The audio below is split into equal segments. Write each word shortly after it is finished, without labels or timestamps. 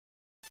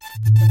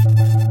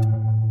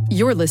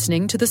You're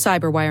listening to the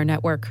Cyberwire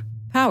Network,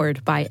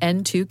 powered by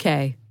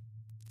N2K.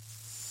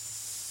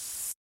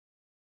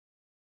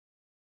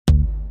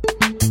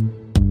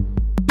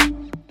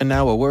 And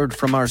now a word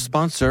from our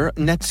sponsor,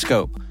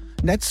 Netskope.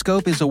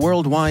 Netskope is a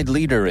worldwide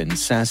leader in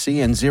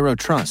SASE and Zero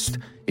Trust.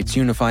 Its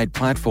unified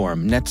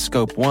platform,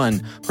 Netskope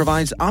One,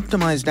 provides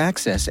optimized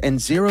access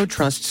and Zero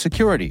Trust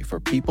security for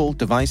people,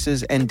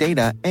 devices, and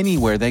data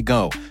anywhere they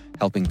go,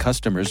 helping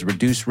customers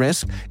reduce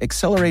risk,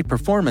 accelerate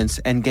performance,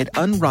 and get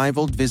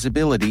unrivaled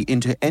visibility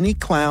into any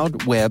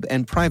cloud, web,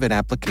 and private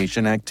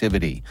application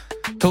activity.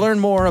 To learn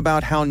more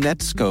about how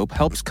Netskope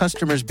helps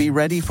customers be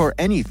ready for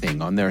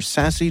anything on their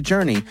SASE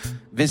journey,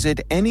 visit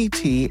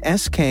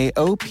netskope.com.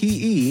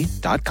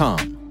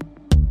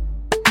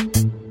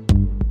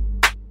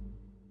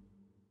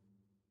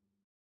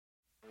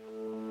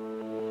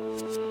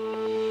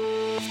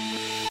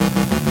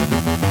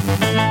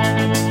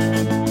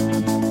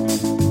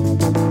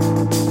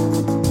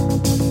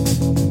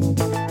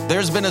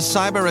 There's been a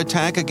cyber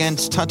attack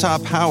against Tata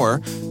Power.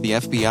 The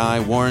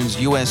FBI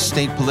warns U.S.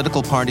 state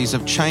political parties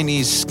of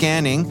Chinese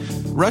scanning.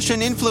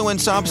 Russian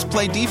influence ops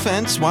play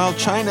defense while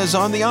China's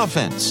on the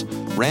offense.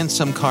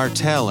 Ransom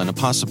Cartel and a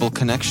possible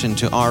connection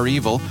to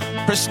REvil.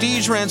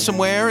 Prestige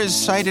ransomware is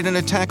cited in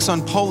attacks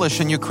on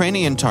Polish and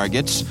Ukrainian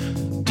targets.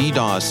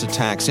 DDoS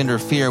attacks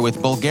interfere with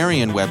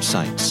Bulgarian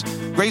websites.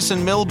 Grayson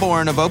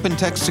Milbourne of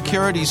OpenText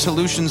Security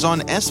Solutions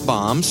on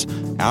S-bombs.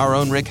 Our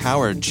own Rick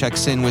Howard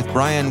checks in with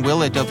Brian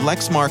Willett of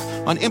Lexmark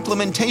on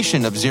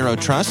implementation of Zero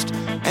Trust.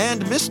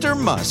 And Mr.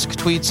 Musk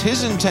tweets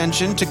his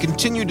intention to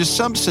continue to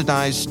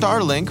subsidize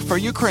Starlink for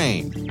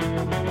Ukraine.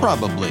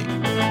 Probably.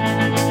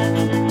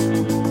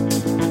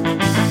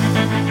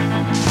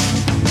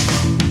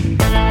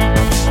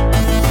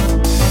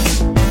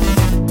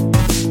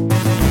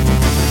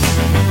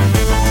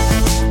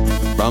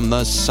 From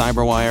the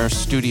Cyberwire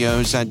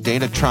studios at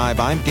Data Tribe,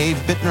 I'm Dave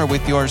Bittner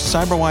with your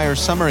Cyberwire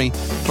summary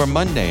for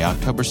Monday,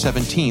 October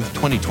 17th,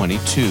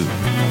 2022.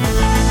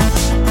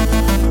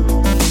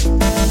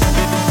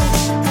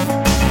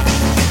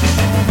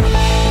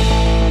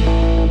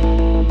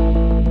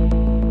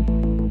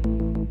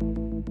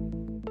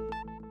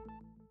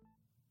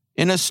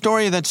 In a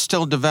story that's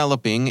still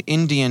developing,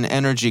 Indian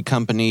energy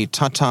company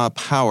Tata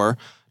Power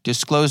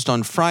disclosed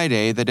on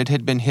Friday that it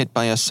had been hit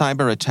by a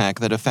cyber attack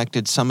that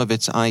affected some of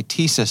its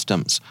IT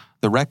systems,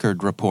 the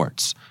Record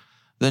reports.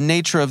 The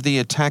nature of the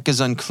attack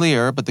is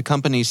unclear, but the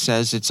company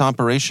says its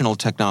operational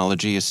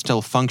technology is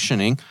still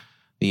functioning.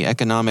 The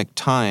Economic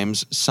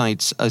Times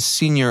cites a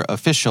senior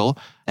official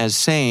as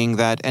saying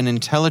that an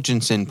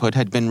intelligence input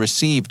had been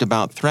received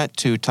about threat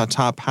to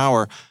Tata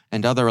Power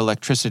and other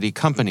electricity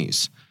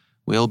companies.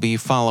 We'll be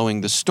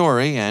following the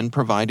story and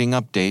providing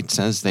updates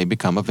as they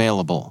become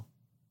available.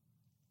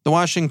 The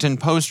Washington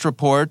Post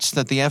reports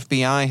that the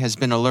FBI has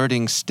been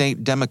alerting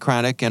state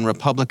Democratic and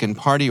Republican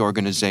Party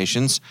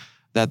organizations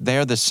that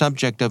they're the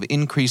subject of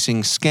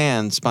increasing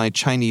scans by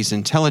Chinese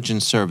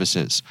intelligence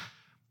services.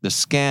 The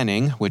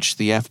scanning, which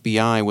the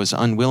FBI was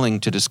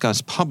unwilling to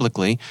discuss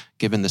publicly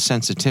given the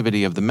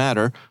sensitivity of the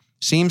matter,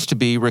 seems to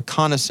be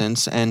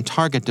reconnaissance and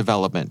target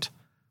development.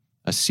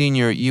 A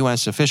senior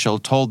U.S. official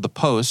told the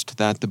Post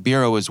that the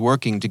Bureau is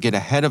working to get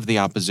ahead of the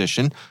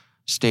opposition,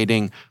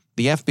 stating,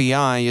 "The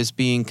FBI is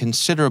being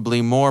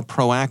considerably more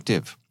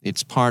proactive.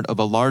 It's part of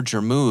a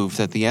larger move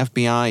that the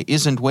FBI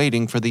isn't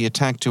waiting for the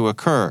attack to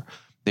occur.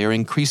 They're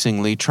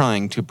increasingly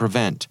trying to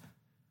prevent."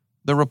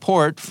 The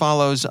report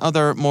follows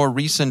other more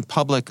recent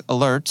public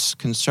alerts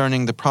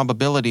concerning the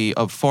probability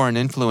of foreign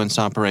influence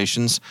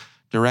operations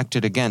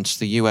directed against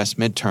the U.S.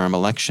 midterm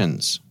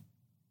elections.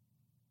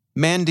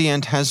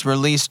 Mandiant has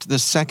released the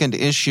second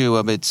issue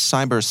of its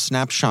Cyber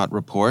Snapshot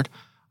report.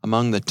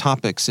 Among the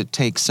topics it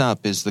takes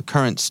up is the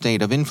current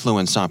state of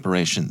influence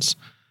operations.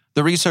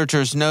 The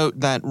researchers note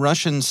that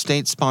Russian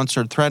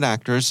state-sponsored threat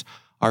actors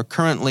are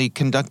currently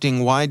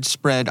conducting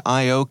widespread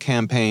I.O.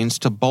 campaigns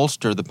to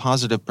bolster the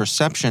positive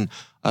perception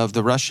of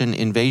the Russian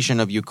invasion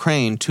of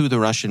Ukraine to the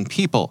Russian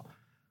people.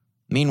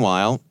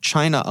 Meanwhile,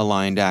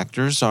 China-aligned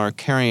actors are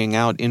carrying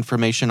out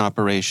information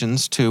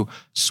operations to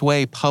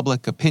sway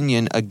public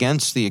opinion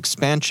against the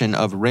expansion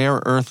of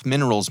rare earth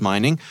minerals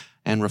mining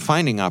and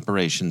refining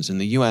operations in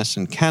the U.S.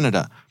 and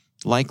Canada,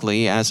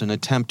 likely as an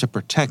attempt to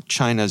protect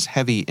China's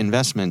heavy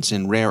investments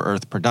in rare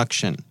earth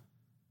production.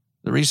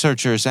 The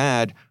researchers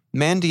add,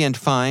 Mandiant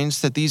finds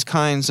that these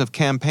kinds of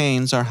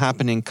campaigns are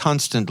happening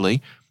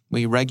constantly.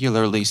 We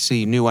regularly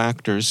see new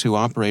actors who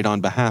operate on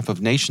behalf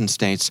of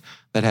nation-states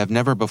that have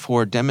never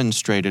before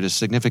demonstrated a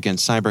significant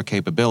cyber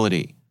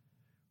capability.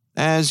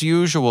 As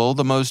usual,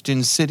 the most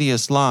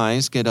insidious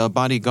lies get a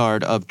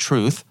bodyguard of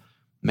truth.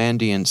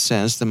 Mandiant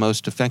says the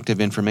most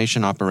effective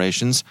information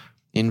operations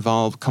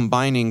involve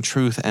combining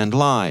truth and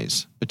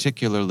lies,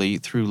 particularly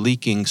through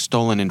leaking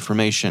stolen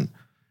information.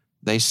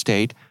 They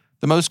state,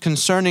 the most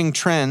concerning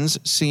trends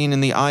seen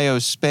in the I.O.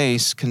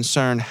 space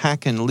concern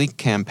hack and leak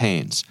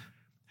campaigns.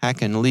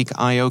 Hack and leak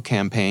I.O.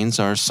 campaigns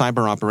are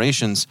cyber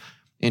operations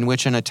in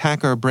which an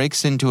attacker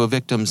breaks into a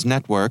victim's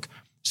network,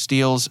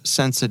 steals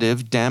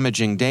sensitive,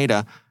 damaging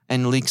data,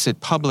 and leaks it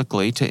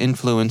publicly to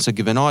influence a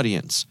given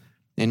audience.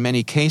 In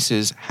many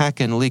cases, hack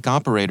and leak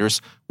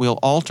operators will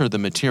alter the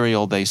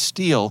material they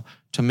steal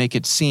to make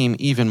it seem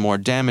even more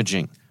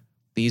damaging.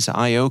 These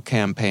I/O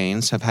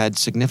campaigns have had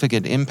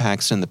significant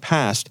impacts in the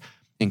past,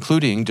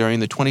 including during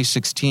the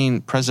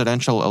 2016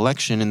 presidential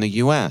election in the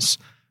U.S.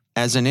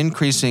 As an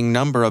increasing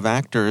number of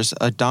actors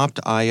adopt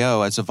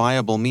I/O as a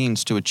viable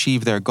means to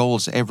achieve their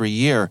goals every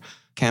year,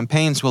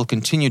 campaigns will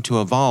continue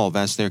to evolve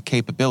as their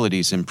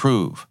capabilities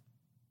improve.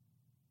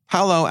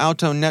 Palo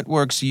Alto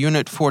Network's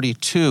Unit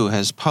 42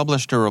 has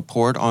published a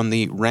report on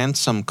the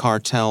Ransom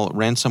Cartel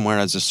ransomware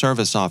as a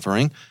service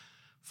offering,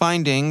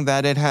 finding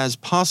that it has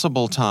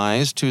possible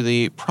ties to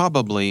the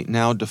probably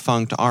now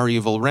defunct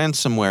REvil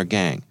ransomware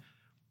gang.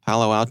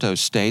 Palo Alto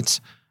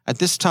states, "At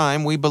this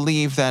time, we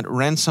believe that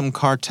Ransom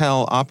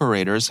Cartel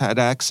operators had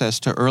access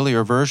to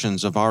earlier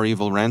versions of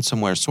REvil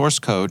ransomware source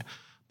code,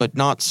 but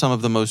not some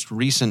of the most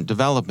recent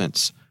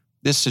developments.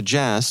 This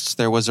suggests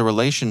there was a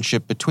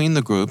relationship between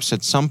the groups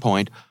at some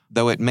point,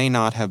 though it may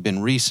not have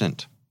been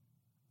recent."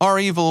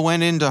 REvil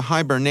went into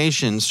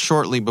hibernation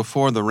shortly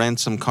before the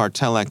Ransom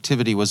Cartel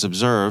activity was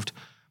observed.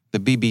 The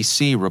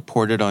BBC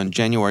reported on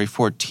January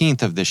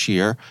 14th of this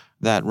year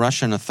that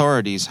Russian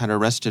authorities had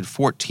arrested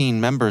 14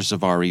 members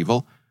of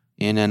REvil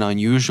in an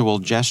unusual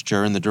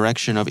gesture in the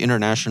direction of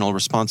international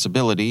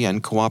responsibility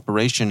and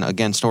cooperation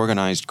against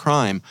organized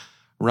crime.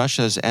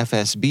 Russia's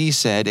FSB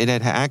said it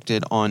had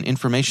acted on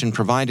information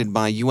provided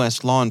by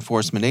U.S. law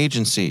enforcement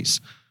agencies.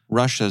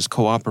 Russia's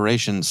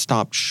cooperation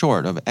stopped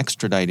short of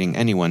extraditing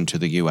anyone to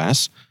the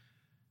U.S.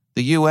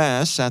 The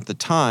U.S. at the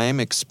time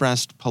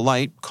expressed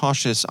polite,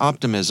 cautious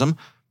optimism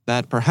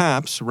that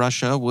perhaps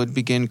Russia would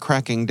begin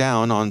cracking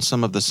down on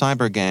some of the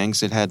cyber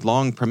gangs it had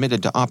long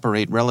permitted to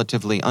operate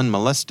relatively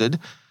unmolested,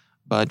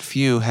 but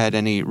few had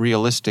any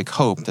realistic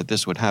hope that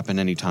this would happen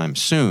anytime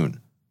soon.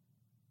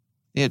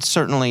 It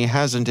certainly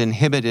hasn't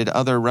inhibited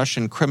other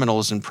Russian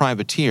criminals and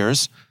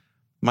privateers.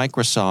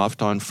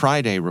 Microsoft on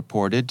Friday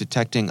reported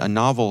detecting a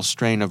novel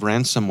strain of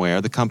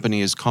ransomware the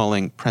company is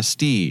calling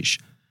Prestige.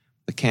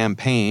 The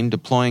campaign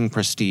deploying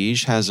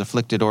Prestige has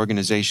afflicted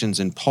organizations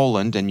in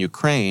Poland and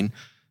Ukraine,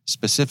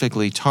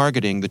 specifically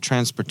targeting the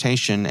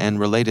transportation and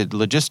related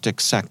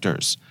logistics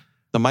sectors.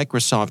 The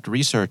Microsoft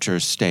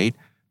researchers state,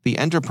 "The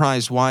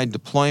enterprise-wide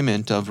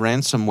deployment of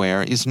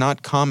ransomware is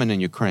not common in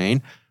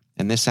Ukraine,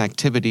 and this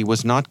activity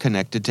was not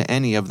connected to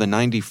any of the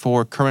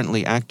 94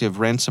 currently active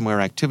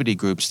ransomware activity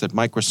groups that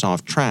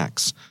Microsoft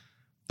tracks.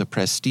 The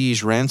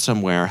Prestige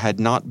ransomware had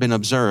not been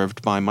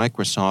observed by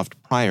Microsoft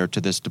prior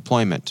to this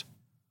deployment."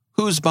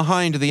 Who's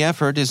behind the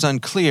effort is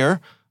unclear,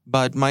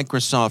 but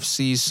Microsoft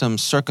sees some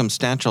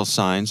circumstantial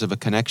signs of a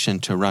connection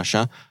to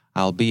Russia,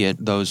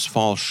 albeit those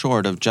fall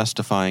short of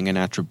justifying an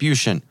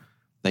attribution.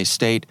 They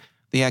state,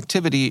 "The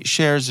activity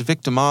shares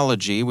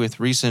victimology with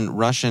recent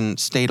Russian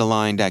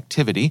state-aligned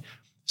activity,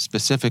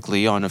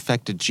 specifically on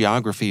affected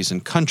geographies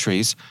and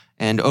countries,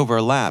 and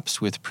overlaps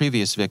with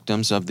previous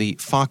victims of the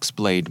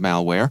Foxblade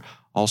malware,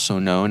 also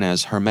known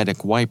as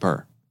Hermetic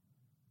Wiper."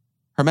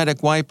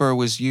 Hermetic Wiper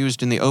was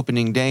used in the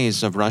opening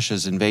days of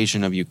Russia's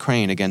invasion of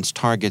Ukraine against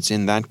targets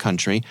in that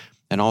country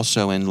and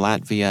also in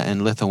Latvia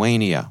and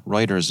Lithuania,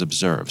 Reuters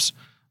observes.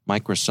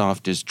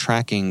 Microsoft is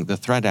tracking the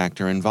threat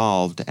actor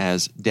involved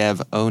as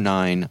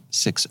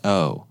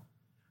Dev0960.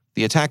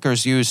 The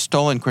attackers used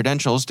stolen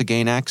credentials to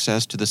gain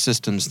access to the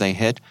systems they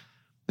hit.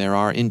 There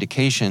are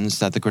indications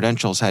that the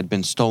credentials had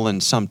been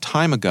stolen some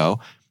time ago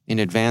in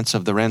advance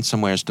of the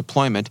ransomware's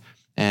deployment,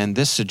 and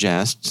this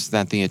suggests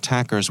that the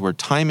attackers were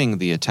timing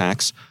the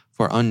attacks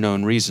for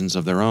unknown reasons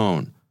of their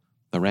own.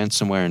 The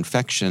ransomware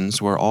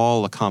infections were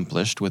all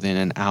accomplished within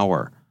an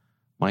hour.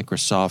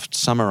 Microsoft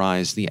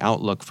summarized the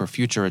outlook for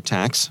future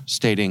attacks,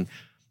 stating,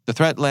 "The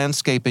threat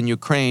landscape in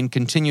Ukraine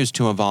continues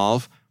to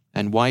evolve,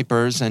 and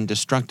wipers and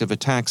destructive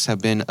attacks have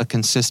been a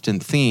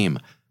consistent theme.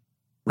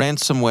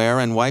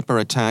 Ransomware and wiper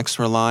attacks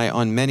rely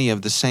on many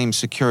of the same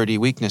security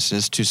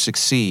weaknesses to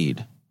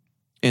succeed."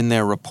 In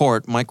their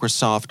report,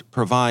 Microsoft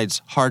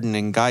provides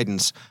hardening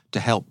guidance to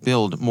help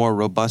build more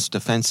robust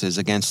defenses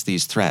against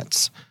these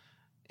threats.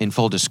 In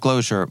full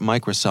disclosure,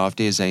 Microsoft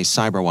is a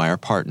CyberWire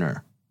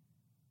partner.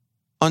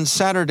 On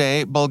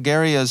Saturday,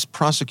 Bulgaria's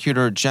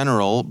prosecutor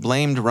general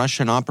blamed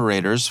Russian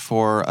operators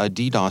for a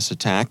DDoS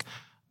attack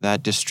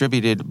that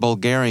distributed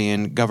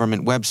Bulgarian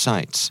government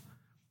websites.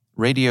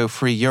 Radio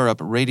Free Europe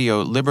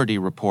Radio Liberty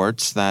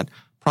reports that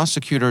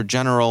Prosecutor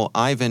General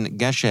Ivan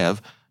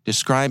Geshev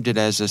described it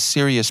as a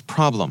serious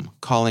problem,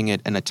 calling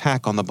it an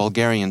attack on the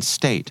Bulgarian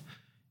state.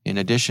 In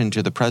addition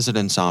to the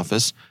president's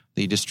office,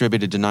 the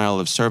distributed denial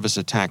of service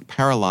attack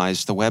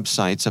paralyzed the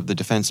websites of the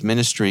Defense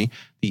Ministry,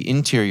 the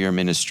Interior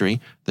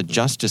Ministry, the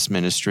Justice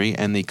Ministry,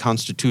 and the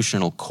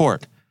Constitutional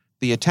Court.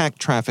 The attack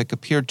traffic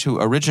appeared to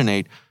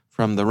originate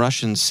from the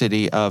Russian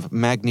city of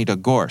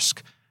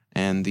Magnitogorsk,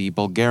 and the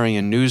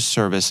Bulgarian news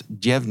service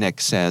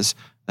Dnevnik says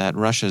that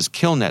Russia's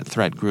Killnet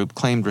threat group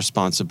claimed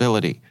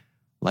responsibility.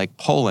 Like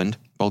Poland,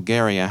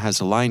 Bulgaria has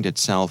aligned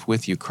itself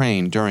with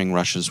Ukraine during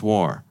Russia's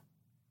war.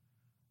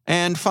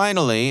 And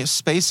finally,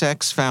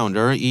 SpaceX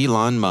founder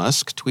Elon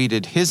Musk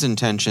tweeted his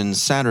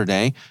intentions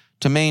Saturday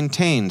to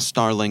maintain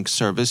Starlink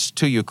service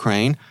to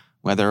Ukraine,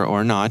 whether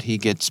or not he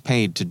gets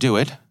paid to do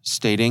it,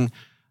 stating,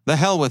 "The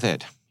hell with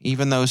it.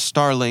 Even though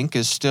Starlink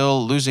is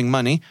still losing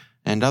money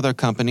and other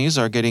companies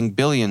are getting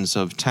billions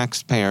of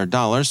taxpayer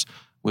dollars,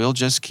 we'll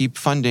just keep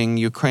funding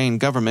Ukraine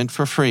government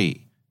for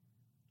free."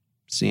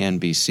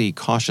 CNBC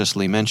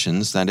cautiously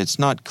mentions that it's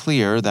not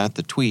clear that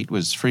the tweet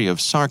was free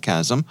of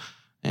sarcasm,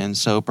 and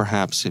so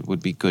perhaps it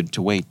would be good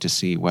to wait to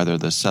see whether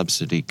the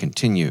subsidy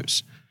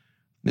continues.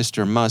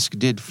 Mr. Musk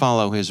did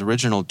follow his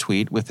original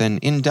tweet with an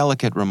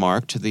indelicate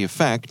remark to the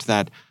effect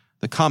that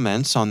the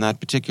comments on that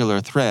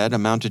particular thread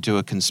amounted to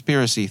a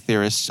conspiracy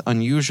theorist's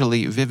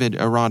unusually vivid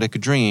erotic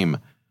dream.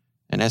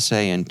 An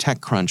essay in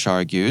TechCrunch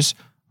argues,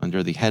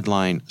 under the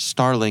headline,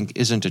 "Starlink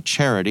isn't a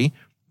charity,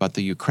 but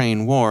the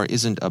Ukraine war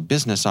isn't a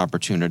business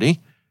opportunity,"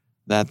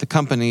 that the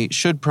company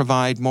should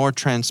provide more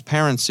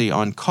transparency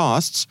on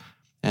costs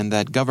and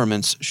that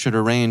governments should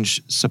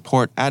arrange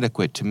support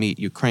adequate to meet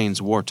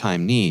Ukraine's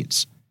wartime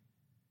needs.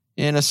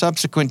 In a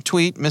subsequent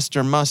tweet,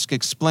 Mr. Musk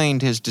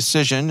explained his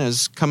decision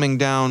as coming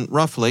down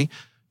roughly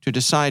to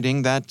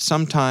deciding that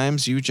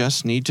sometimes you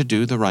just need to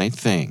do the right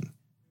thing.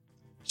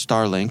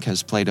 Starlink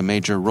has played a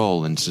major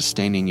role in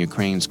sustaining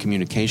Ukraine's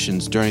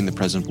communications during the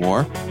present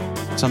war.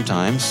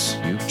 Sometimes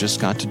you've just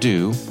got to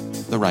do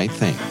the right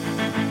thing.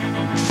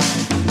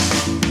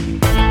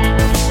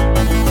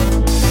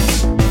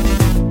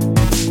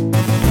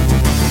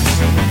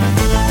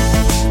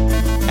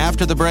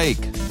 After the break,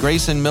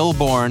 Grayson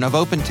Milborn of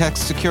OpenText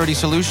Security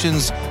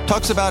Solutions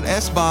talks about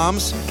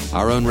S-bombs.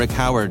 Our own Rick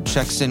Howard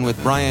checks in with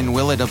Brian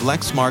Willett of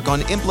Lexmark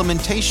on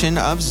implementation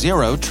of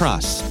Zero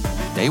Trust.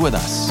 Stay with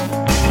us.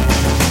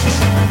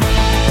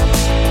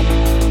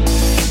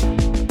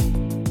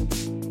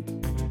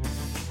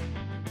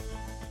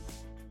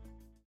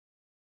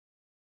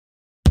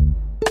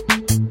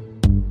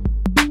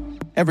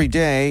 Every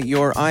day,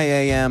 your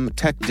IAM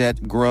tech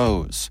debt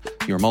grows.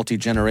 Your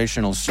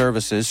multi-generational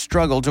services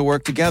struggle to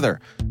work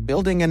together.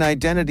 Building an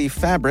identity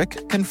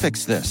fabric can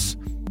fix this.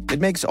 It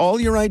makes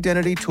all your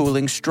identity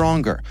tooling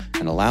stronger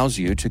and allows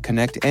you to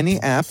connect any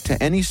app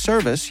to any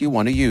service you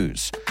want to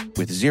use,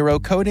 with zero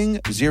coding,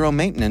 zero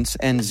maintenance,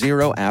 and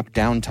zero app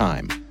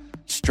downtime.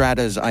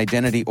 Strata's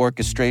identity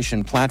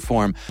orchestration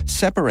platform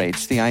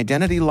separates the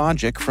identity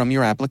logic from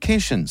your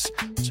applications,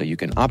 so you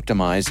can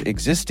optimize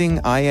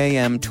existing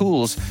IAM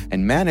tools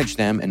and manage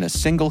them in a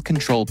single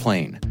control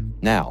plane.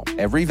 Now,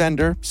 every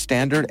vendor,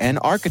 standard, and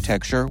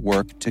architecture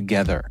work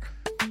together.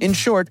 In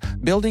short,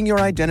 building your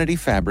identity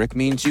fabric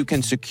means you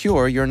can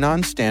secure your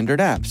non-standard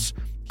apps,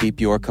 keep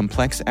your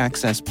complex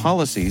access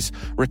policies,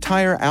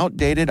 retire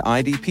outdated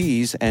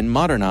IDPs, and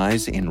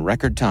modernize in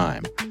record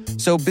time.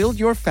 So build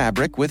your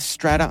fabric with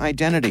Strata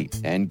Identity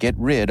and get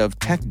rid of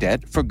tech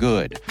debt for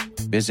good.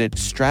 Visit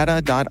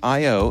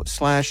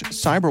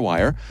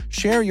strata.io/cyberwire,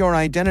 share your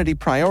identity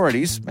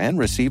priorities, and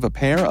receive a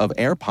pair of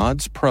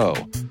AirPods Pro.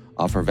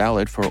 Offer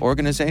valid for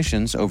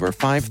organizations over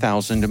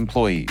 5,000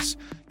 employees.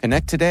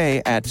 Connect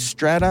today at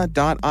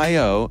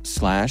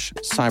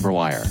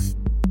strata.io/cyberwire.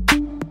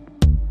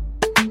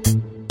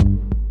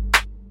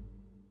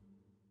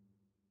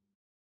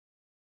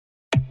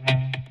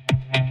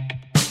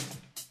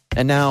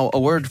 And now, a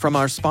word from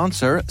our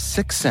sponsor,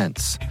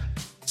 6sense.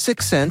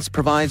 6sense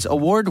provides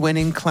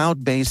award-winning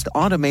cloud-based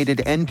automated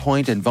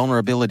endpoint and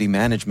vulnerability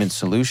management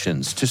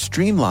solutions to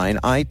streamline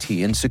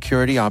IT and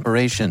security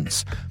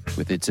operations.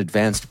 With its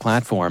advanced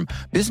platform,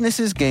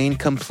 businesses gain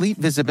complete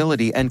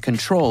visibility and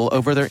control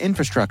over their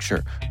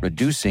infrastructure,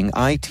 reducing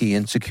IT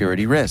and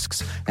security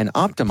risks and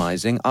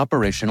optimizing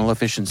operational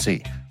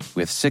efficiency.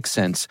 With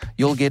 6sense,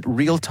 you'll get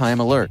real-time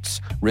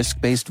alerts,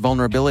 risk-based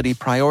vulnerability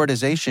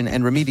prioritization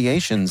and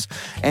remediations,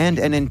 and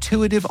an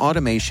intuitive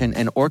automation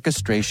and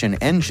orchestration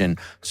engine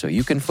so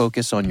you can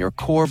focus on your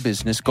core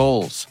business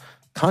goals,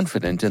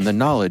 confident in the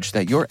knowledge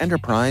that your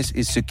enterprise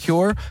is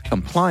secure,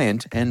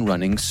 compliant, and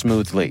running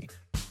smoothly.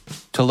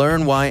 To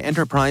learn why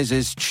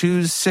enterprises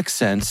choose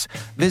 6sense,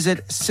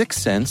 visit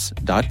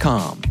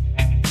 6sense.com.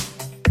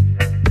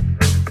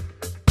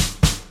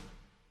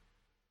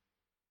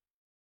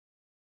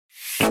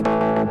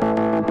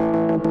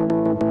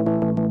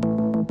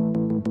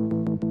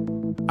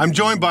 I'm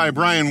joined by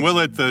Brian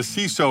Willett, the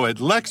CISO at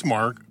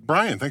Lexmark.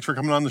 Brian, thanks for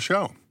coming on the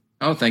show.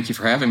 Oh, thank you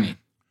for having me.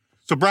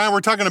 So, Brian,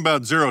 we're talking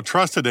about Zero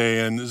Trust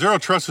today, and Zero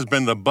Trust has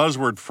been the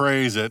buzzword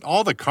phrase at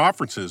all the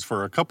conferences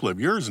for a couple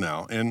of years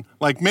now. And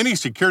like many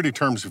security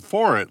terms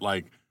before it,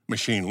 like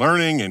machine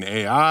learning and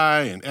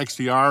AI and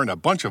XDR and a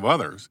bunch of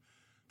others,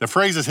 the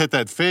phrase has hit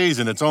that phase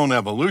in its own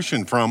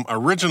evolution from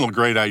original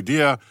great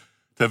idea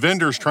to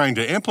vendors trying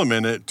to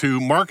implement it to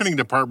marketing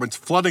departments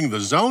flooding the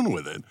zone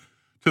with it,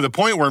 to the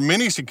point where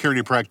many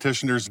security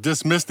practitioners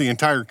dismiss the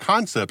entire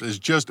concept as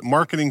just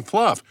marketing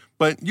fluff.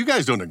 But you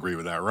guys don't agree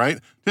with that, right?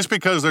 Just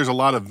because there's a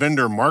lot of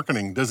vendor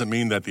marketing doesn't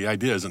mean that the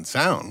idea isn't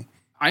sound.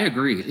 I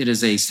agree. It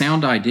is a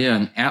sound idea.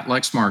 And at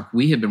Lexmark,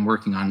 we have been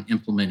working on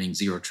implementing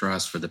Zero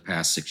Trust for the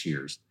past 6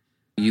 years.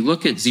 You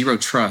look at Zero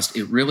Trust,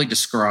 it really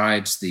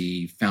describes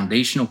the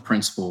foundational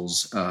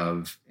principles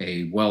of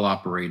a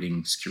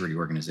well-operating security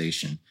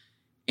organization.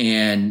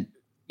 And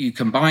you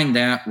combine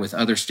that with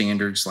other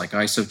standards like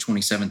ISO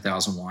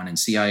 27001 and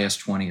CIS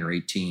 20 or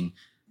 18,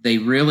 they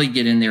really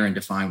get in there and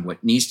define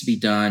what needs to be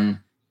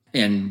done.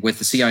 And with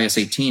the CIS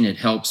 18, it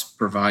helps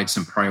provide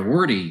some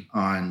priority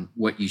on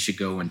what you should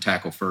go and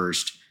tackle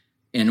first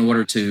in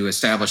order to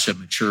establish a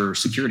mature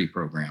security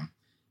program.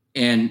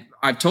 And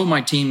I've told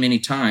my team many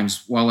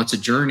times, while it's a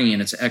journey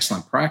and it's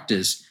excellent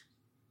practice,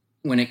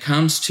 when it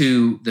comes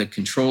to the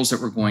controls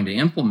that we're going to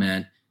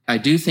implement, I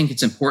do think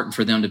it's important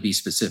for them to be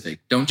specific.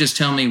 Don't just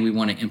tell me we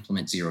want to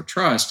implement Zero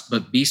Trust,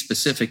 but be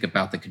specific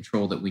about the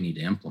control that we need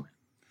to implement.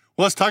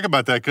 Well, let's talk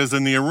about that, because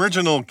in the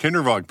original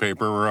Kindervog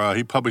paper,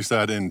 he published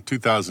that in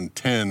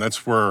 2010.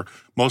 That's where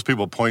most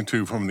people point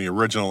to from the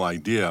original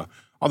idea.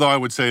 Although I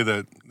would say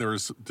that there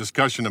was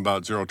discussion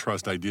about Zero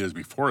Trust ideas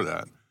before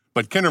that.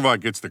 But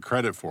Kindervog gets the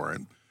credit for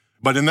it.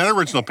 But in that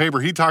original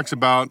paper, he talks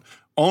about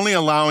only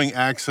allowing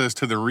access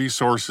to the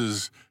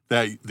resources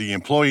that the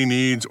employee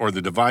needs or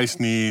the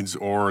device needs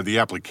or the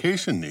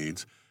application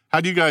needs.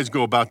 How do you guys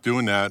go about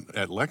doing that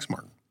at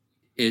Lexmark?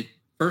 It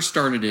first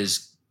started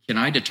as, can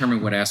I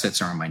determine what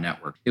assets are on my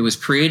network? It was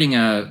creating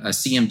a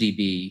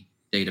CMDB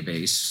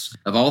database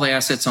of all the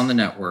assets on the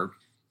network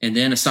and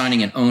then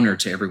assigning an owner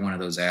to every one of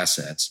those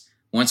assets.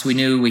 Once we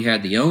knew we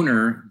had the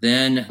owner,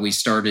 then we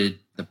started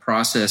the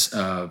process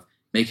of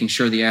making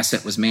sure the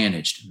asset was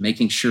managed,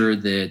 making sure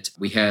that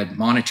we had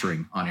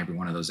monitoring on every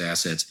one of those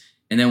assets.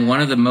 And then one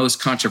of the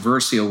most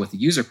controversial with the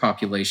user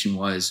population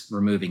was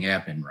removing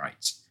admin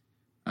rights.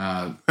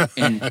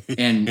 And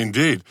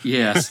Indeed.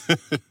 Yes.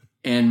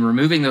 And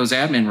removing those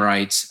admin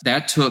rights,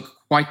 that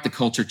took quite the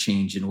culture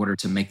change in order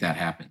to make that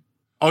happen.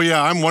 Oh,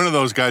 yeah, I'm one of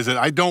those guys that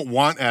I don't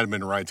want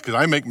admin rights because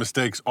I make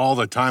mistakes all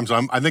the time.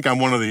 So I think I'm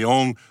one of the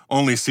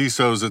only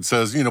CISOs that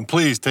says,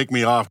 please take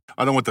me off.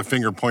 I don't want the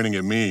finger pointing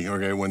at me,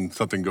 okay, when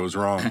something goes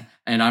wrong.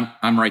 And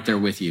I'm right there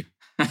with you.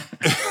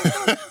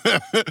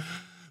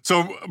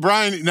 So,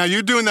 Brian, now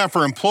you're doing that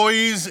for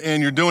employees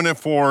and you're doing it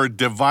for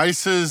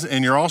devices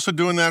and you're also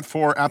doing that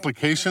for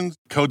applications,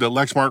 code that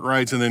Lexmark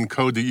writes and then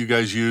code that you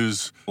guys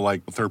use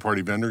like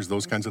third-party vendors,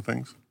 those kinds of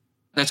things?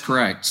 That's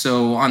correct.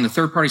 So on the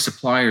third-party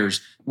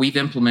suppliers, we've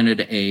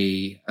implemented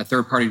a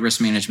third-party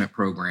risk management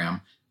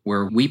program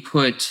where we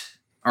put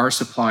our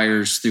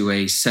suppliers through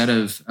a set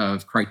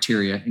of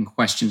criteria and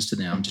questions to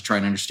them to try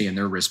and understand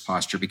their risk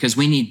posture because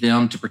we need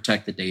them to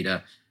protect the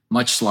data,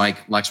 much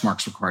like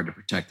Lexmark's required to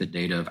protect the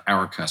data of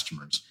our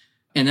customers.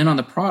 And then on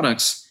the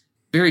products,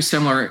 very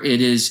similar,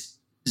 it is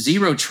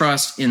Zero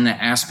Trust in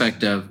the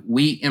aspect of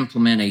we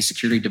implement a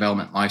security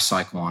development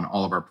lifecycle on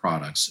all of our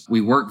products. We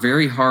work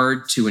very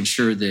hard to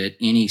ensure that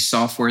any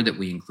software that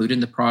we include in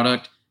the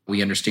product,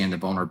 we understand the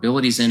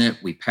vulnerabilities in it.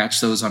 We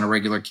patch those on a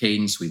regular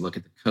cadence. We look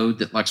at the code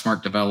that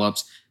Lexmark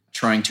develops,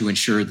 trying to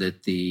ensure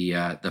that the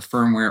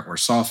firmware or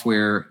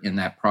software in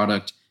that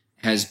product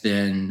has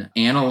been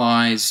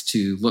analyzed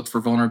to look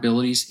for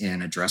vulnerabilities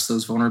and address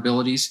those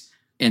vulnerabilities.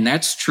 And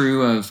that's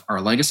true of our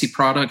legacy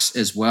products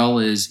as well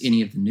as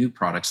any of the new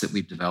products that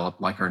we've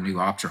developed, like our new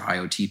Optra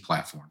IoT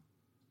platform.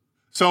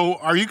 So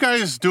are you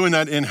guys doing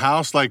that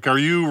in-house? Like, are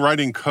you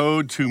writing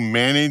code to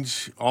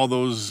manage all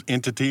those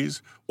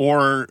entities?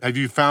 Or have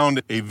you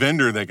found a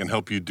vendor that can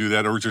help you do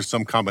that? Or is there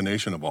some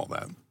combination of all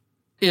that?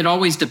 It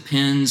always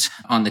depends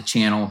on the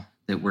channel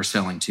that we're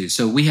selling to.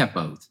 So we have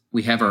both.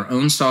 We have our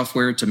own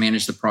software to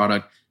manage the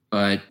product,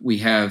 but we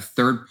have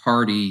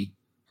third-party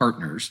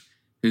partners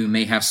who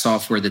may have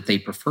software that they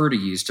prefer to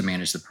use to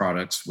manage the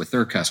products with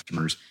their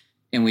customers,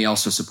 and we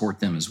also support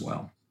them as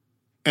well.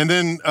 And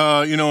then,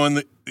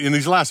 in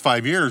these last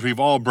 5 years, we've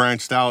all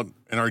branched out,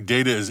 and our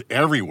data is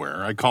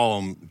everywhere. I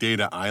call them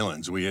data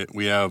islands. We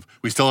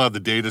still have the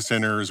data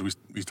centers,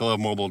 we still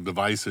have mobile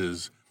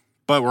devices,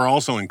 but we're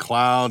also in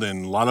cloud,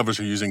 and a lot of us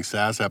are using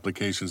SaaS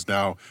applications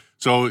now.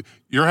 So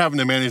you're having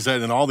to manage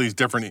that in all these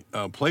different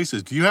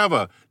places. Do you have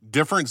a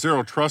different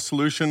Zero Trust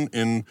solution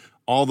in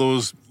all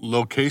those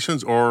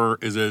locations, or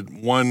is it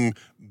one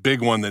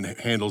big one that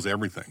handles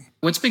everything?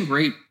 What's been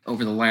great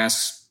over the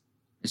last,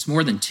 it's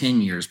more than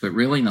 10 years, but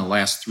really in the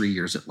last 3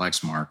 years at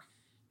Lexmark,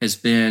 has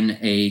been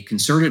a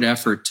concerted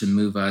effort to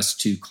move us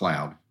to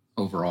cloud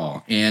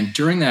overall. And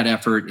during that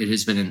effort, it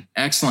has been an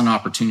excellent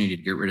opportunity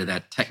to get rid of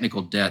that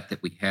technical debt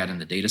that we had in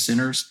the data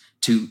centers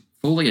to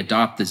fully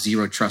adopt the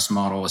Zero Trust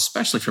model,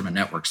 especially from a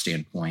network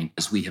standpoint,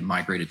 as we have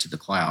migrated to the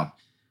cloud.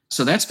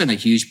 So that's been a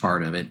huge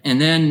part of it. And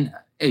then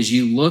as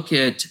you look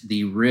at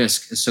the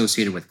risk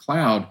associated with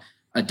cloud,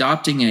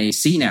 adopting a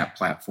CNAPP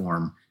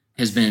platform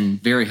has been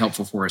very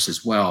helpful for us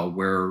as well,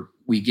 where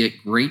we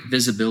get great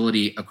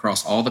visibility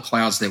across all the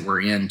clouds that we're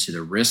in to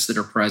the risks that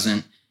are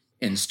present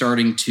and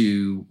starting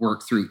to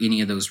work through any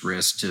of those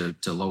risks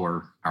to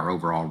lower our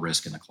overall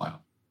risk in the cloud.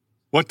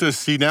 What does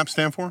CNAPP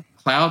stand for?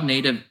 Cloud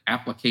Native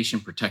Application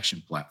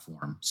Protection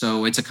Platform.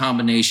 So it's a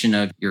combination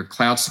of your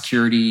cloud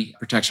security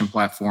protection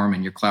platform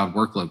and your cloud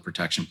workload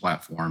protection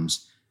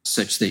platforms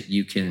such that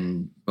you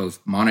can both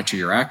monitor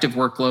your active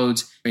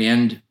workloads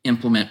and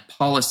implement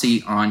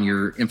policy on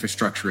your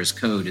infrastructure as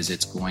code as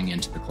it's going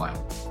into the cloud.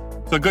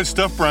 So good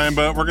stuff, Brian,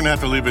 but we're going to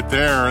have to leave it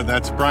there.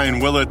 That's Brian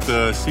Willett,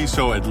 the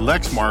CISO at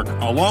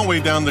Lexmark, a long way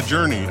down the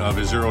journey of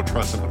his Zero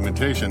Trust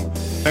implementation.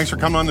 Thanks for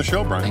coming on the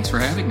show, Brian. Thanks for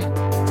having me.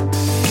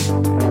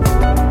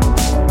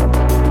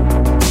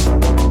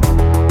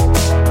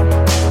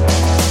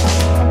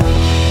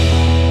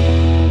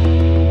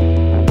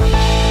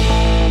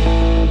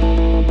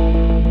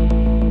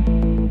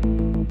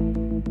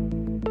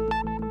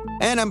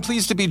 And I'm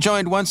pleased to be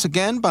joined once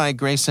again by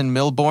Grayson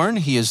Milbourne.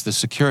 He is the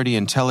Security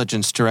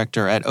Intelligence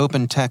Director at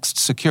OpenText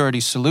Security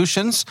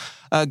Solutions.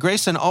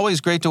 Grayson,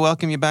 always great to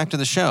welcome you back to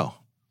the show.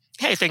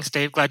 Hey, thanks,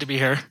 Dave. Glad to be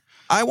here.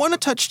 I want to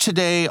touch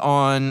today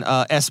on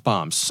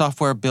SBOMs,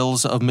 software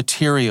bills of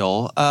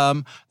material.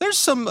 There's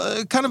some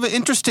kind of an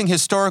interesting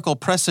historical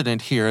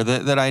precedent here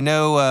that I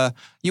know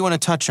you want to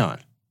touch on.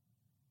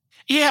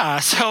 Yeah,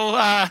 so,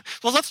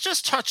 let's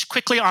just touch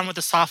quickly on what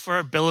the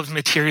software bill of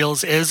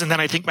materials is, and then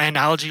I think my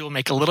analogy will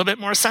make a little bit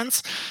more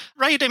sense,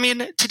 right? I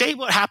mean, today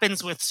what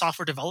happens with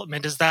software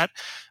development is that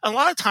a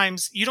lot of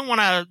times you don't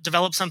want to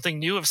develop something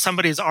new if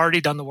somebody's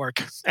already done the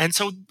work. And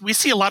so we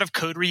see a lot of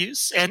code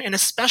reuse, and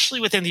especially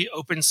within the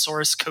open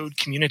source code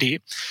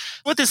community.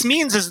 What this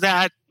means is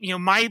that,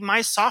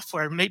 my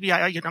software, maybe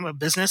I'm a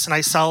business and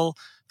I sell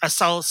a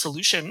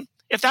solution.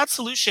 If that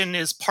solution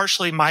is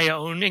partially my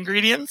own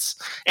ingredients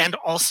and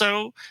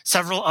also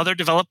several other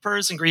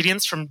developers'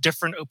 ingredients from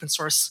different open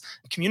source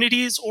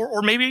communities,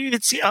 or maybe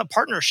it's a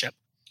partnership,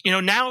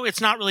 now it's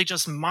not really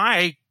just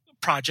my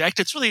project.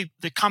 It's really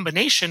the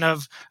combination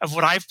of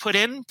what I've put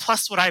in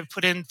plus what I've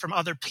put in from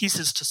other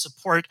pieces to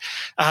support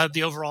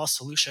the overall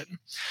solution.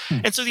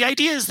 And so the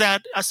idea is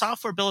that a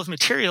software bill of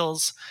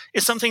materials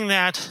is something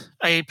that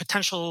a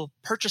potential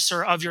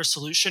purchaser of your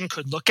solution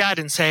could look at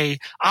and say,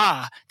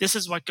 this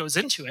is what goes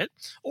into it.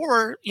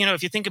 Or,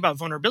 if you think about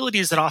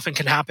vulnerabilities that often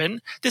can happen,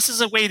 this is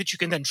a way that you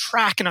can then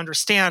track and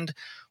understand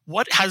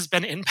what has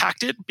been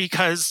impacted,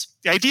 because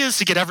the idea is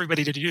to get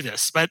everybody to do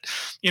this. But,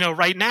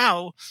 right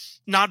now,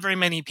 not very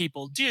many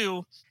people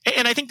do.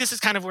 And I think this is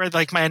kind of where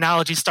my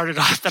analogy started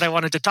off that I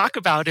wanted to talk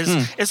about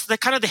is the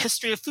kind of the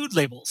history of food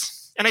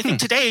labels. And I think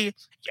today,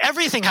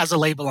 everything has a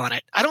label on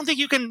it. I don't think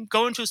you can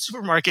go into a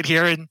supermarket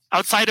here and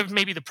outside of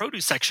maybe the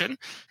produce section,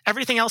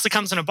 everything else that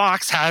comes in a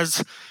box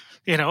has,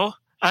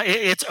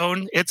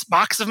 its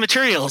box of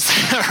materials,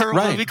 or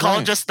what we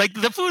call just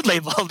the food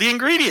label, the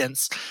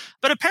ingredients.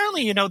 But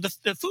apparently,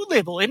 the food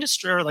label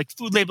industry, or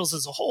food labels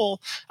as a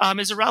whole,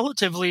 is a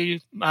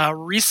relatively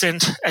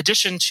recent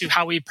addition to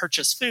how we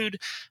purchase food,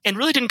 and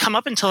really didn't come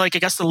up until I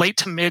guess the late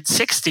to mid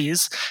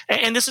 60s.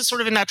 And this is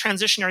sort of in that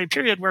transitionary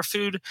period where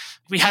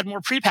we had more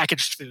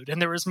prepackaged food,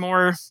 and there was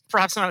more,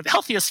 perhaps not the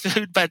healthiest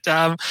food, but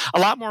a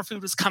lot more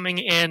food was coming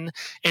in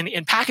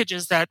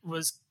packages that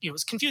was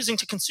confusing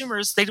to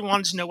consumers. They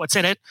wanted to know what's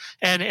in it,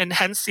 and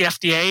hence the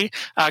FDA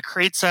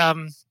creates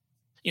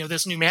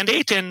this new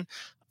mandate, and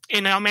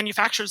now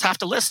manufacturers have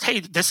to list, hey,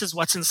 this is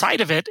what's inside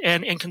of it,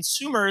 and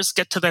consumers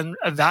get to then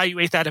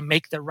evaluate that and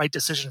make the right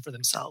decision for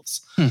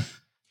themselves.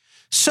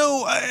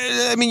 So,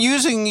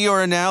 using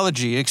your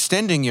analogy,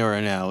 extending your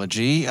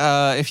analogy,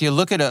 if you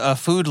look at a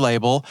food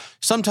label,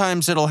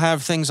 sometimes it'll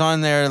have things on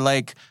there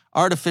like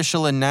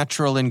artificial and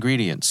natural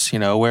ingredients,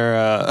 where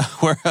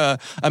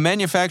a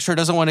manufacturer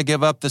doesn't want to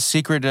give up the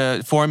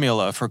secret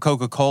formula for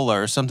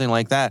Coca-Cola or something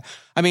like that.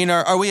 I mean,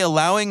 are we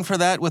allowing for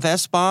that with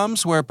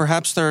SBOMs, where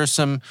perhaps there are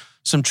some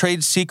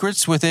trade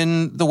secrets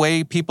within the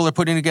way people are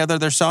putting together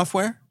their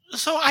software?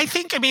 So I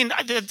think,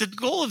 the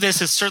goal of this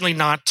is certainly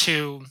not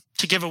to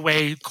give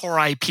away core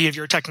IP of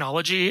your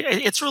technology.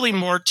 It's really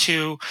more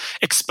to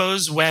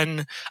expose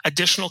when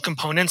additional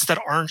components that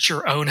aren't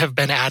your own have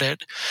been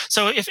added.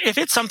 So if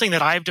it's something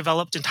that I've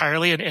developed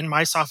entirely, and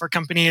my software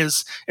company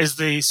is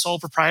the sole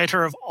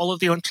proprietor of all of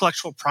the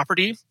intellectual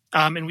property,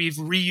 and we've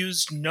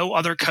reused no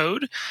other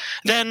code,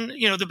 then,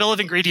 the bill of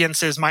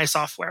ingredients is my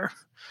software.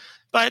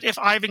 But if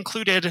I've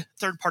included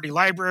third-party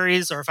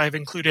libraries, or if I've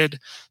included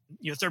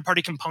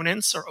third-party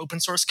components or open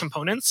source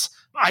components,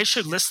 I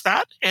should list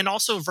that and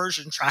also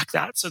version track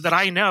that, so that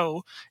I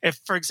know if,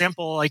 for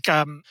example,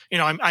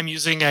 I'm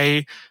using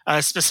a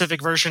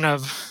specific version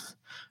of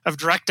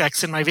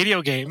DirectX in my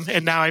video game,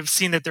 and now I've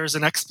seen that there's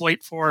an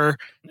exploit for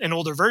an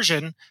older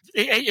version.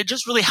 It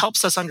just really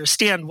helps us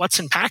understand what's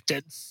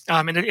impacted,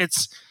 and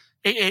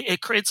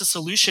it creates a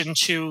solution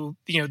to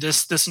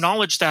this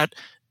knowledge that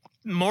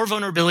more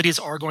vulnerabilities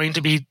are going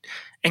to be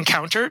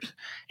encountered,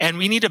 and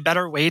we need a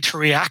better way to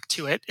react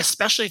to it,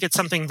 especially if it's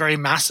something very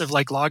massive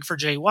like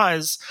Log4j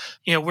was.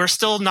 We're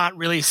still not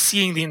really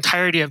seeing the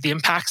entirety of the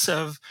impacts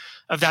of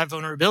that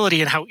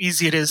vulnerability and how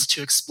easy it is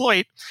to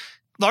exploit,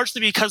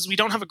 largely because we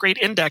don't have a great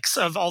index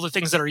of all the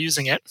things that are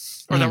using it,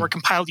 or that were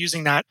compiled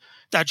using that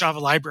Java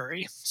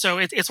library. So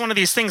it's one of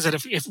these things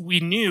that if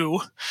we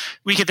knew,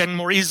 we could then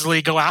more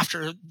easily go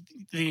after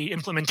the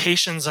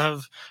implementations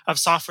of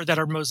software that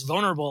are most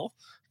vulnerable,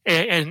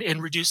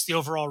 and reduce the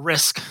overall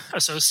risk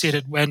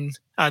associated when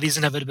these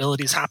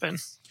inevitabilities happen.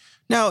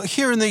 Now,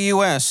 here in the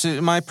U.S.,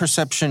 my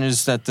perception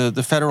is that the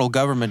federal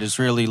government is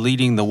really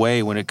leading the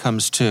way when it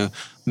comes to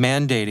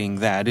mandating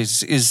that.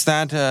 Is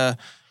that a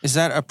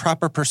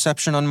proper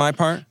perception on my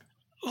part?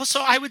 Well,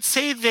 so I would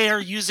say they're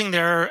using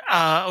their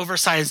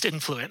oversized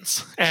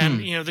influence. And,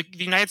 the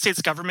United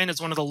States government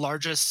is one of the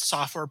largest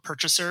software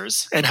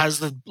purchasers and has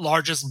the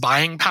largest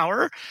buying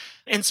power.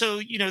 And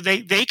so,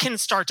 they can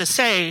start to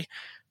say,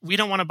 we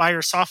don't want to buy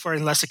your software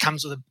unless it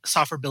comes with a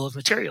software bill of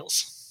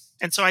materials.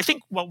 And so I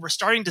think what we're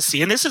starting to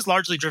see, and this is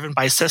largely driven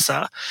by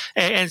CISA,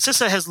 and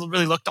CISA has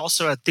really looked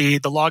also at the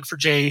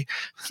Log4j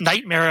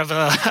nightmare of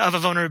a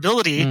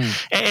vulnerability,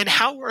 and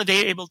how are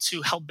they able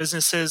to help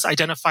businesses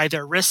identify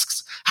their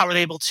risks? How are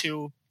they able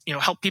to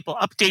help people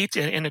update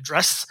and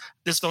address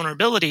this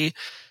vulnerability?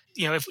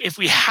 If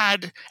we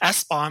had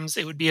SBOMs,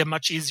 it would be a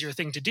much easier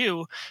thing to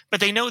do.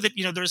 But they know that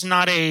there's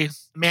not a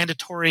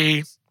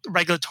mandatory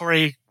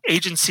regulatory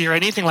agency or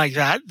anything like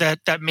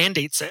that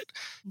mandates it.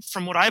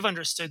 From what I've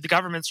understood, the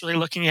government's really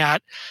looking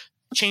at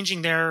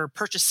changing their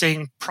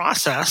purchasing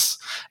process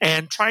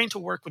and trying to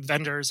work with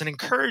vendors and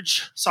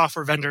encourage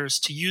software vendors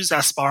to use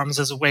SBOMs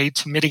as a way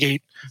to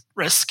mitigate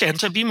risk and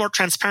to be more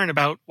transparent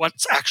about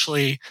what's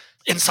actually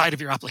inside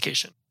of your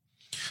application.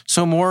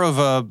 So more of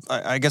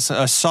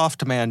a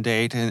soft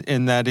mandate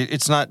in that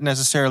it's not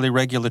necessarily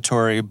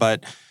regulatory,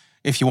 but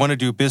if you want to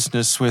do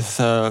business with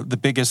the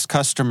biggest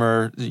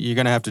customer, you're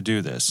going to have to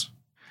do this.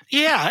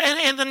 Yeah,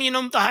 and then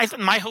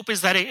my hope is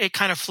that it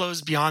kind of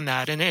flows beyond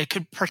that, and it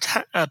could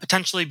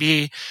potentially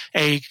be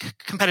a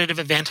competitive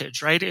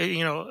advantage, right?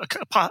 A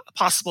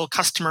possible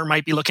customer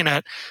might be looking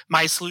at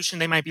my solution;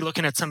 they might be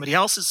looking at somebody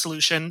else's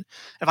solution.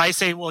 If I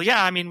say, well,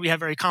 yeah, we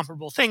have very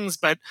comparable things,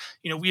 but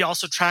we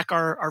also track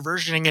our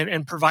versioning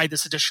and provide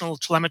this additional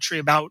telemetry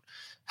about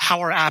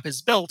how our app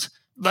is built.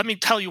 Let me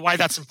tell you why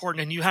that's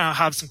important, and you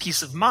have some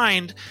peace of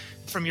mind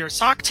from your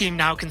SOC team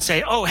now can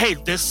say, oh, hey,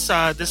 this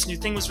new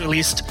thing was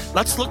released.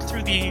 Let's look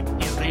through the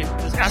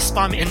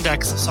SBOM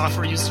index of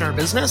software used in our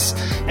business,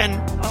 and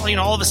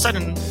all of a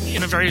sudden,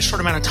 in a very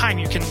short amount of time,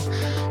 you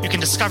can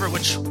discover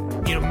which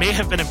may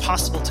have been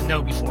impossible to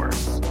know before.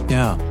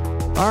 Yeah.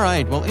 All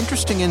right. Well,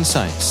 interesting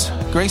insights.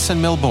 Grayson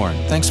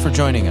Milbourne, thanks for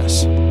joining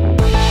us.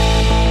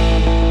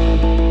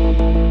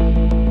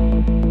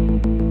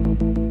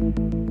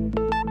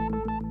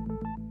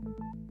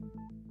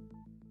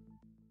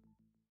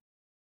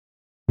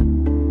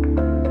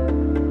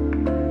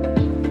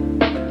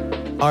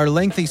 Are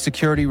lengthy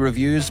security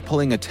reviews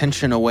pulling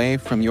attention away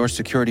from your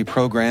security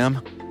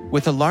program?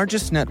 With the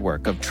largest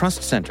network of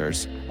trust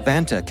centers,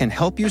 Vanta can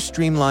help you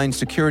streamline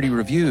security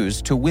reviews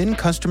to win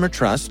customer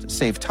trust,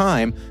 save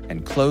time,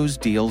 and close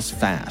deals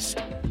fast.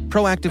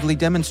 Proactively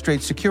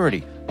demonstrate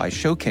security by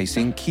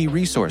showcasing key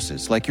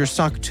resources like your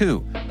SOC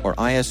 2 or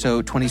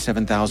ISO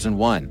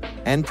 27001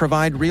 and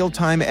provide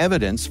real-time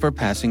evidence for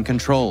passing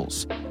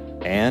controls.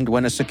 And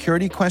when a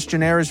security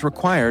questionnaire is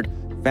required,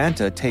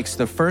 Vanta takes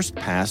the first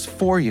pass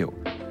for you.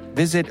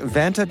 Visit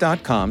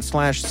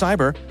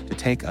vanta.com/cyber to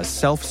take a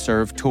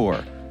self-serve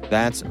tour.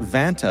 That's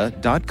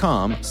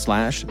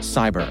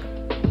vanta.com/cyber.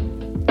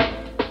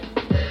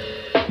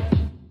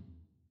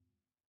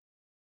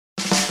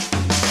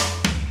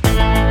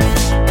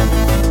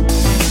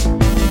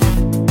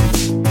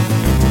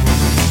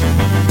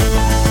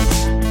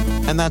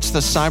 And that's the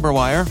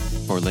Cyberwire.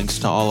 For links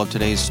to all of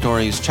today's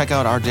stories, check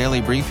out our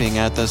daily briefing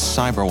at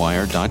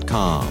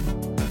thecyberwire.com.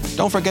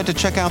 Don't forget to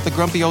check out the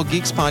Grumpy Old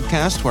Geeks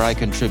podcast, where I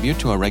contribute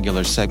to a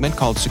regular segment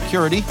called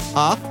Security.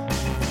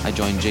 I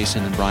join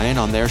Jason and Brian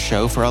on their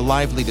show for a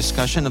lively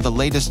discussion of the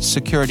latest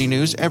security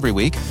news every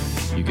week.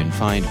 You can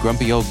find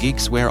Grumpy Old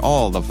Geeks where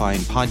all the fine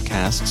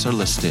podcasts are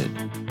listed.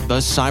 The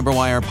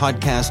Cyberwire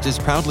podcast is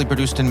proudly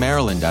produced in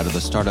Maryland out of the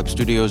startup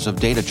studios of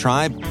Data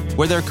Tribe,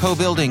 where they're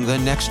co-building the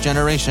next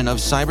generation of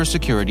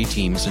cybersecurity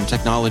teams and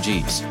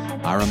technologies.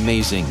 Our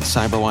amazing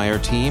Cyberwire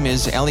team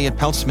is Elliot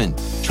Peltzman,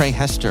 Trey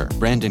Hester,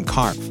 Brandon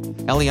Karpf,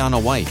 Eliana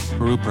White,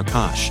 Puru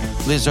Prakash,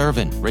 Liz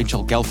Irvin,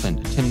 Rachel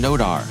Gelfand, Tim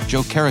Nodar,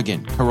 Joe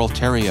Kerrigan, Carol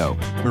Terrio,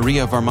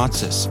 Maria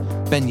Varmatzis,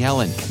 Ben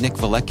Yellen, Nick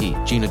Valecki,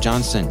 Gina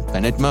Johnson,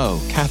 Bennett Moe,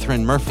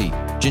 Catherine Murphy,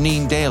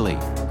 Janine Daly,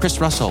 Chris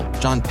Russell,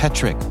 John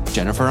Petrick,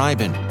 Jennifer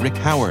Iben, Rick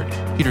Howard,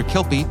 Peter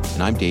Kilpe,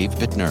 and I'm Dave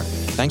Bittner.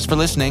 Thanks for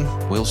listening.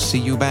 We'll see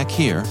you back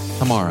here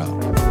tomorrow.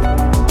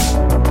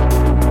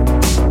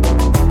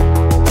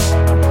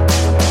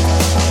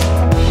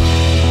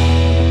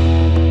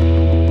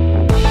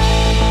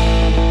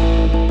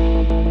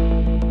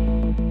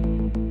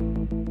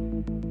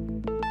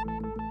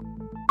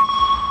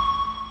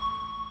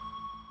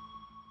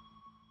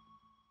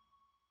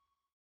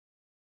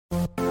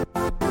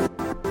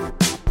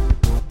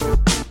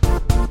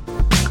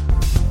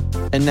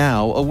 And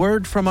now, a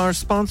word from our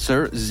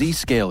sponsor,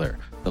 Zscaler,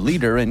 the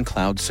leader in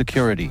cloud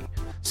security.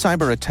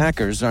 Cyber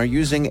attackers are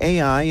using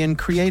AI in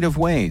creative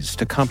ways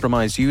to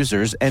compromise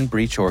users and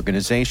breach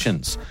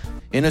organizations.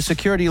 In a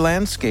security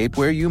landscape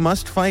where you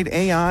must fight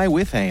AI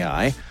with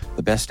AI,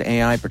 the best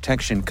AI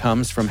protection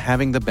comes from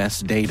having the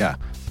best data.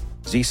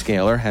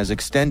 Zscaler has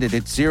extended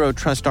its Zero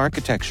Trust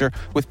architecture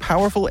with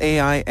powerful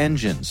AI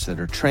engines that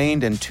are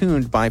trained and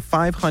tuned by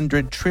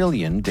 500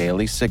 trillion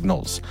daily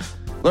signals.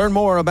 Learn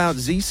more about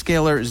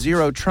Zscaler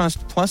Zero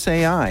Trust plus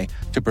AI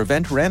to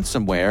prevent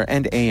ransomware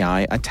and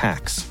AI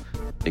attacks.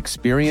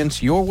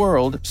 Experience your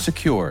world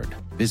secured.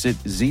 Visit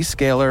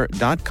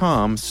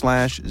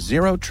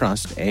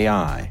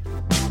zscaler.com/zerotrustai.